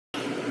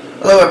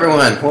Hello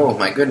everyone! Whoa,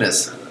 my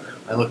goodness.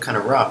 I look kind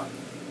of rough.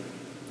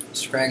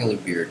 Scraggly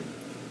beard.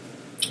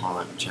 All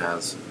that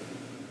jazz.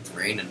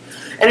 Raining.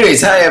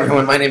 Anyways, hi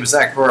everyone, my name is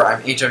Zach Rohr.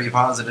 I'm HIV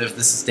positive.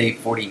 This is day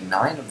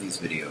 49 of these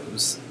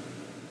videos.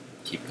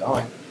 Keep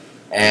going.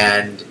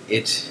 And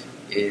it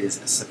is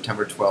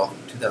September 12th,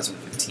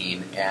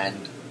 2015.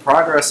 And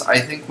progress, I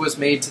think, was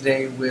made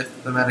today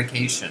with the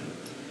medication.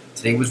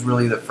 Today was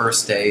really the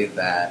first day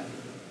that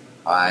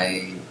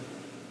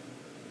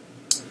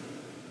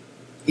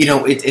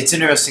it's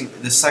interesting.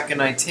 The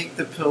second I take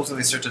the pills and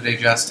they start to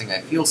digesting, I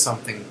feel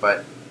something,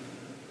 but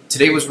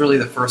today was really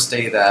the first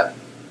day that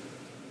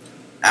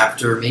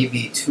after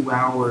maybe 2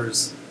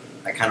 hours,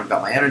 I kind of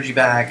got my energy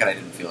back and I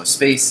didn't feel as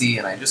spacey,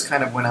 and I just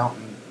kind of went out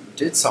and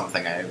did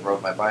something. I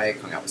rode my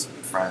bike, hung out with some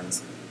good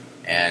friends,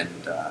 and,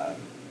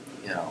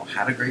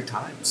 had a great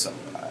time. So,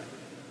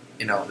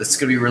 this is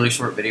going to be a really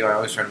short video. I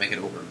always try to make it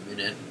over a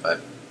minute,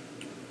 but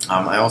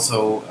I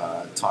also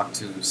talked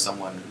to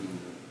someone who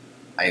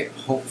I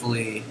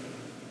hopefully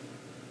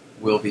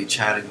will be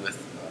chatting with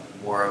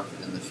more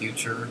of in the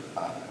future.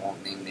 I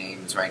won't name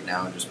names right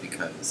now just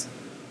because,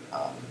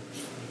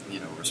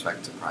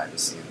 respect to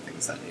privacy and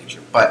things of that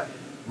nature. But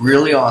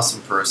really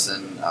awesome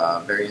person,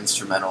 very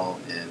instrumental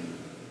in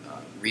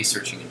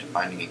researching into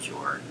finding a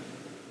cure.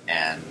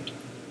 And,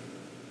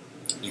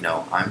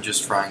 I'm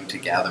just trying to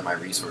gather my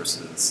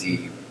resources and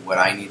see what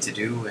I need to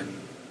do and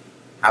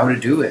how to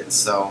do it.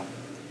 So,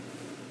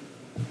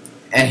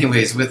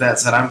 anyways, with that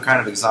said, I'm kind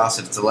of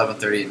exhausted. It's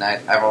 11:30 at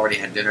night. I've already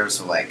had dinner,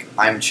 so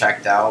I'm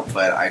checked out,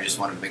 but I just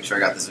wanted to make sure I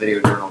got this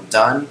video journal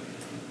done,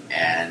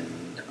 and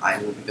I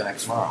will be back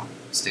tomorrow.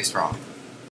 Stay strong.